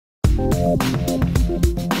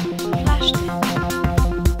flashed it, flashed it,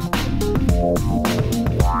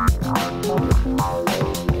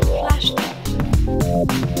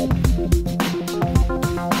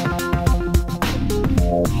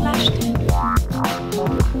 flashed it.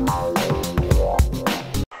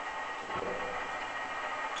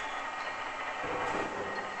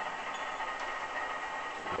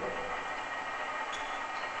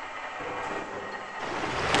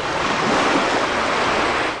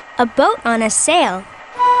 A boat on a sail.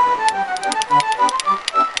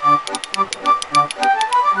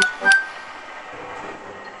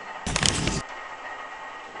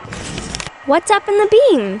 What's up in the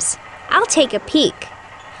beams? I'll take a peek.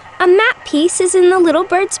 A map piece is in the little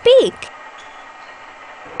bird's beak.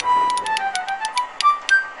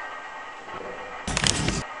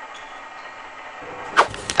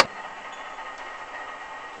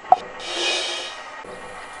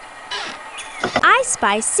 I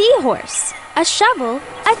spy seahorse, a shovel,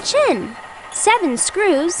 a chin, 7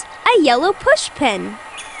 screws, a yellow pushpin,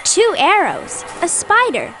 2 arrows, a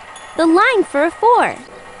spider, the line for a 4,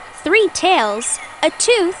 3 tails, a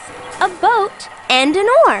tooth, a boat, and an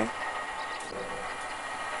oar.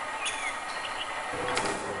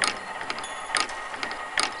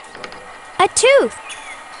 A tooth.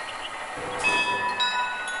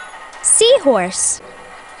 Seahorse.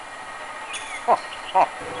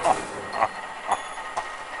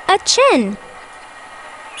 A chin.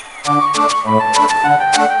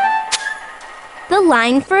 The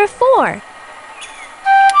line for a 4.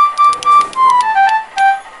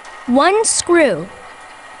 1 screw.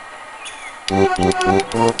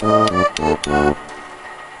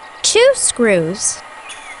 2 screws.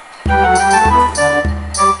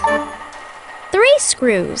 3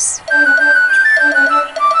 screws.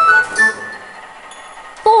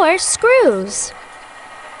 4 screws.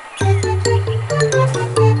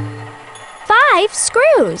 5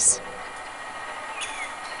 screws.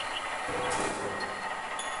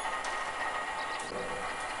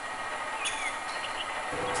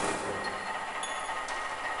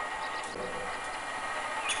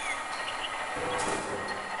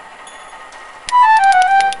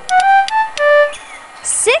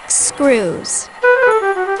 6 screws.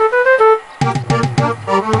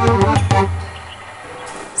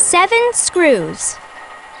 7 screws.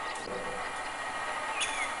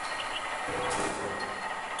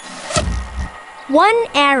 1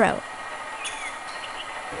 arrow.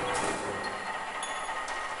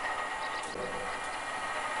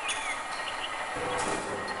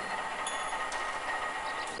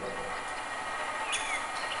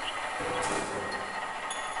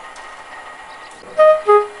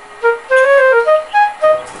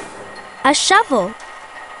 'A shovel.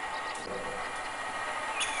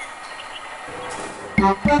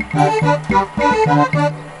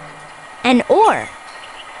 An oar.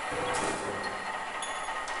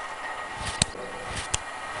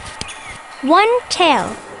 1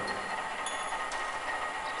 tail.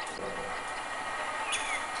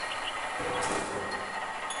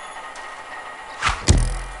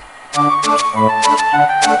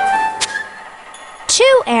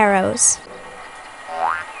 2 arrows.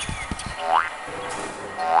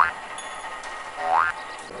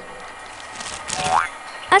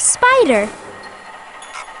 'A spider.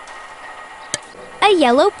 A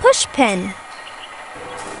yellow pushpin.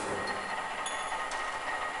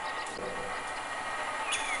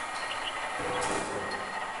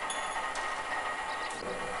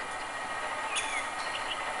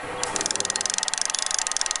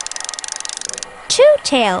 2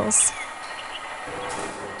 tails.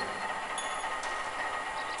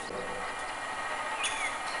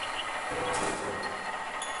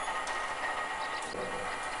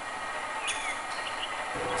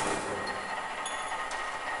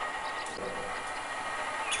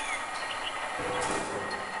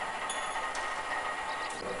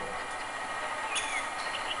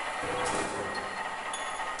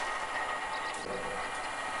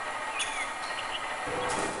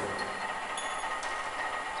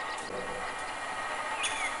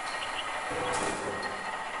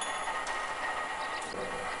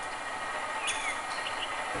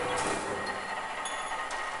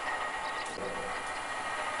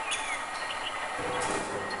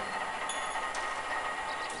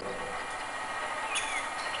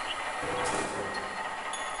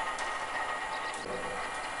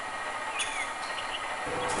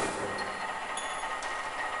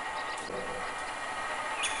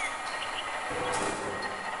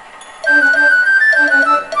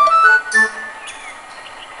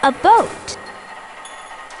 'A boat.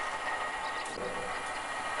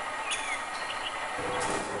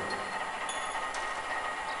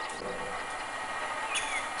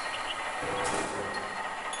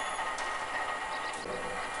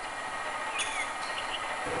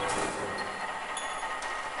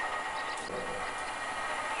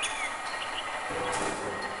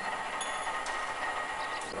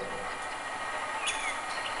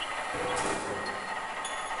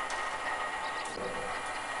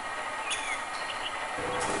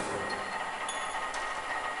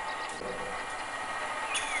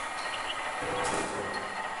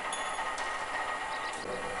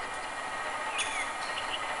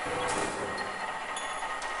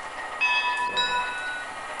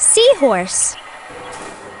 Seahorse.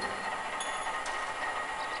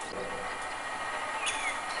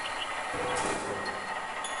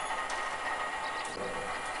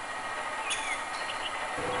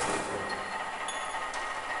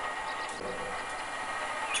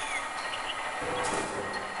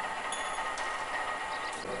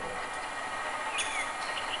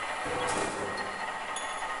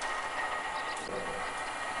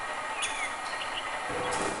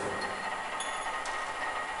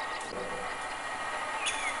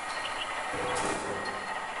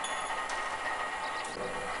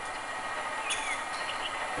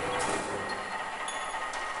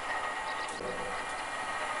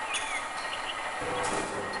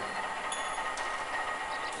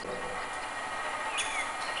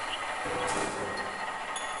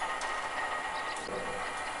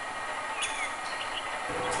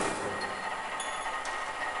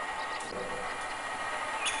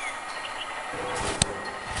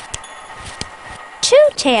 Two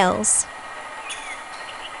tails.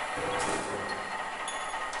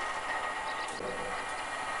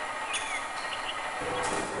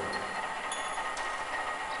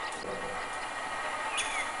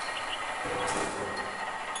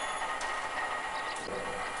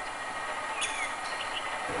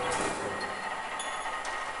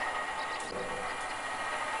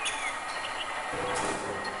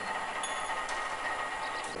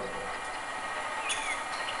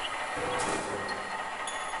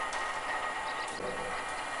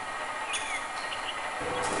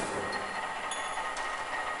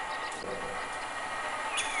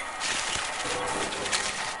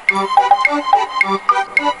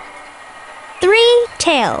 Three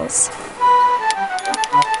tails.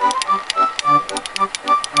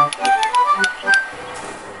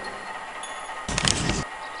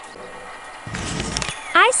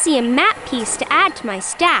 I see a map piece to add to my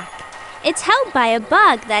stack. It's held by a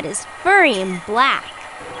bug that is furry and black.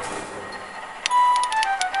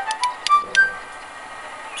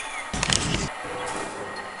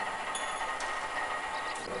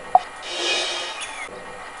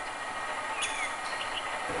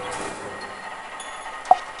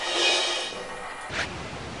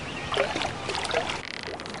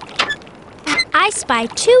 I spy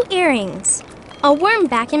two earrings, a worm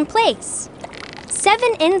back in place,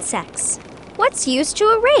 7 insects. What's used to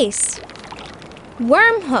erase?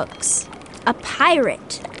 Worm hooks, a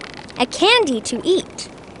pirate, a candy to eat,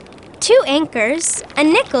 2 anchors, a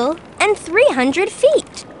nickel, and 300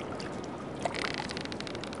 feet.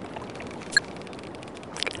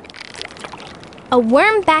 A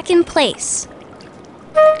worm back in place.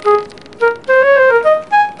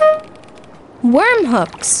 Worm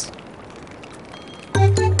hooks.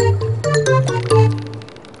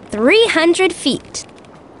 300 feet.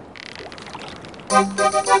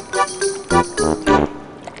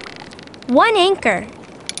 One anchor.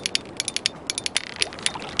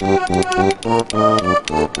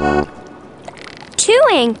 Two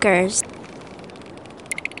anchors.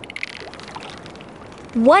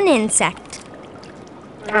 One insect.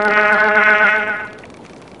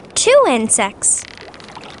 Two insects.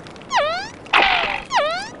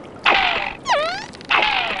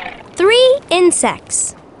 Three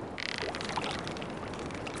insects.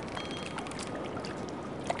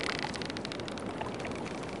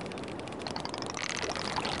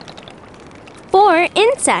 Four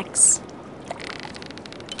insects.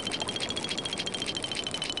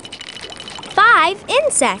 5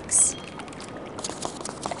 insects.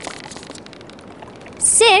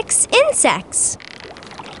 6 insects.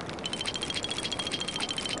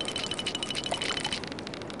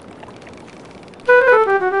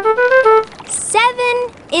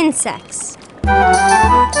 7 insects.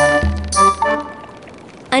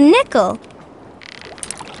 A nickel.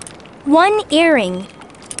 1 earring.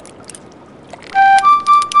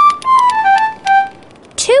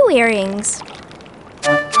 2 earrings.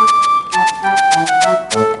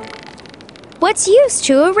 What's used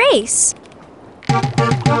to erase?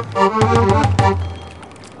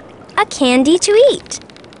 A candy to eat.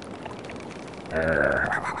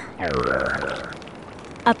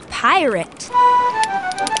 A pirate.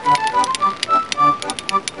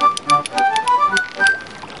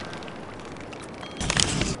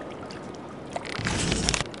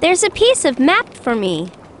 There's a piece of map for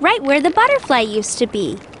me, right where the butterfly used to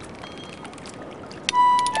be.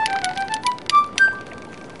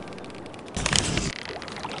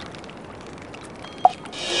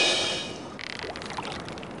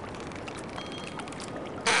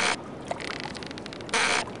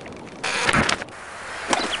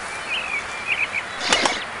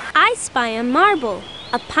 I spy a marble,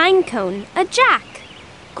 a pine cone, a jack,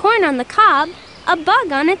 corn on the cob, a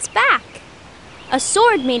bug on its back, a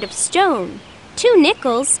sword made of stone, 2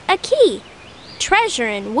 nickels, a key, treasure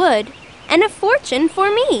in wood, and a fortune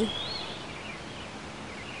for me.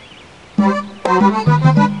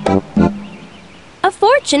 A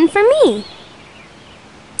fortune for me.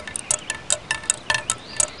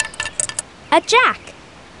 A jack.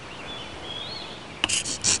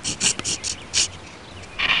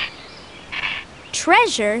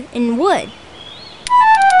 Treasure in wood.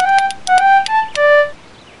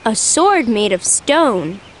 A sword made of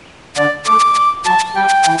stone.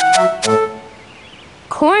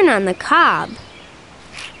 Corn on the cob.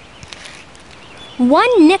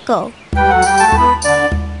 1 nickel.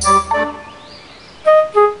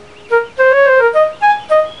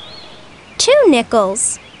 Two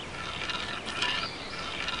nickels.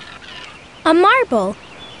 A marble.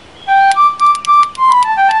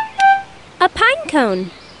 A pine cone.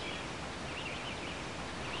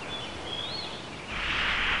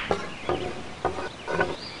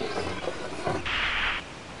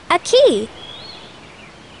 A key.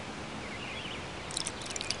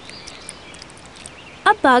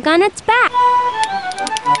 A bug on its back.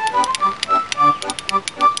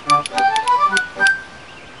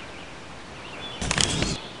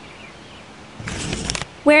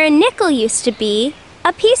 Where a nickel used to be,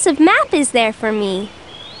 a piece of map is there for me.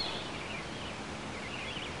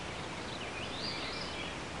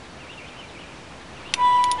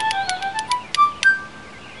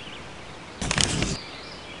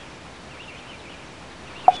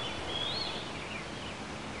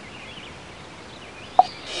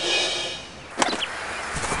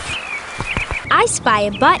 I spy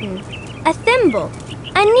a button, a thimble,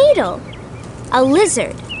 a needle, a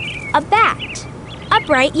lizard, a bat, a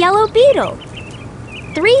bright yellow beetle,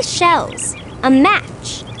 3 shells, a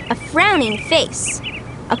match, a frowning face,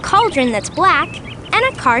 a cauldron that's black, and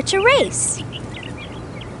a car to race.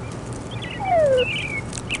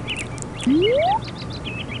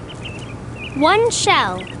 One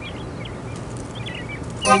shell.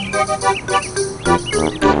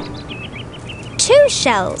 Two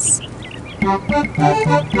shells.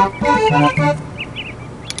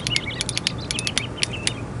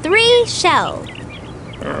 3 shell.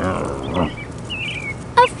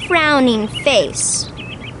 A frowning face.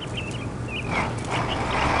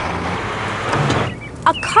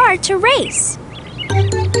 A car to race.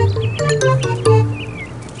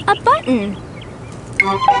 A button.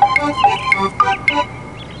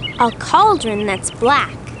 A cauldron that's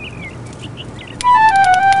black.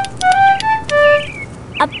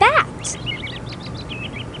 A bat.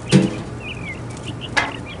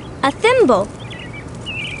 A thimble.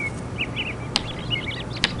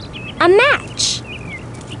 A match.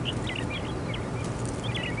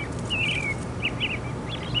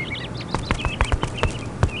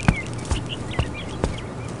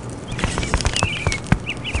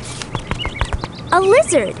 A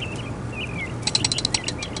lizard.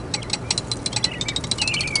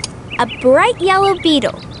 A bright yellow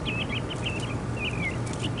beetle.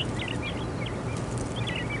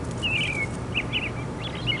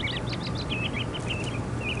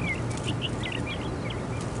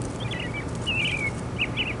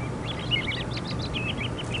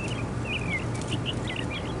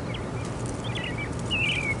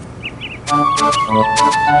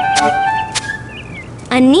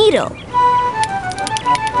 A needle.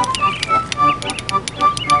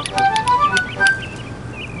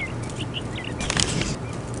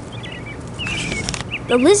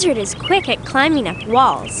 The lizard is quick at climbing up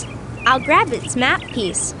walls. I'll grab its map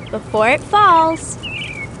piece before it falls.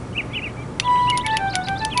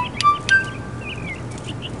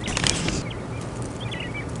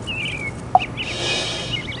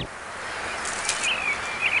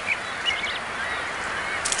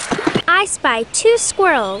 I spy 2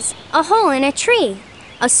 squirrels, a hole in a tree,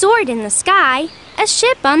 a sword in the sky, a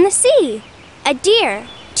ship on the sea, a deer,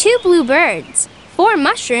 2 blue birds, 4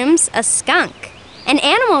 mushrooms, a skunk, an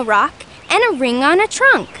animal rock, and a ring on a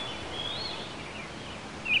trunk.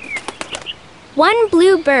 1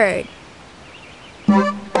 blue bird.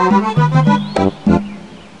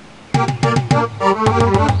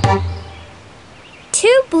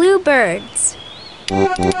 birds.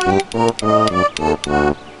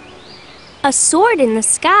 A sword in the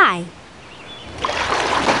sky.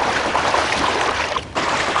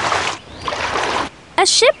 A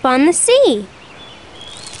ship on the sea.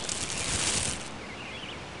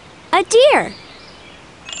 A deer.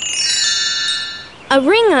 A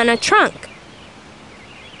ring on a trunk.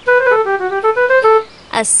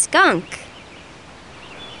 A skunk.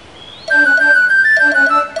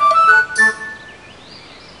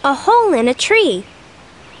 A hole in a tree.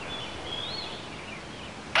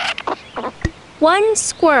 One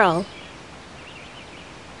squirrel.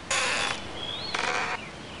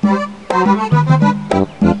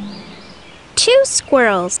 Two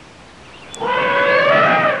squirrels.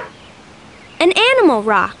 An animal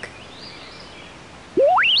rock.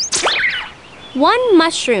 One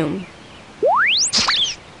mushroom.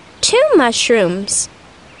 Two mushrooms.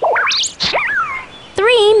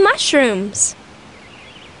 Three mushrooms.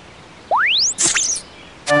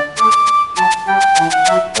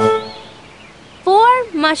 Four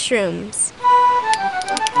mushrooms.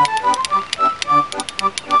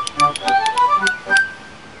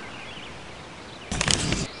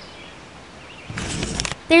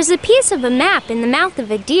 There's a piece of a map in the mouth of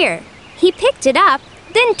a deer. He picked it up,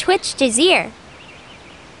 then twitched his ear.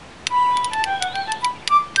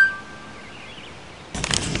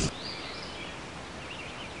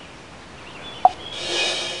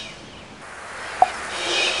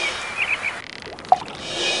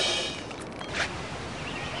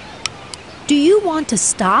 Do you want to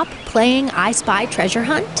stop playing I Spy Treasure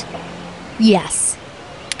Hunt? Yes.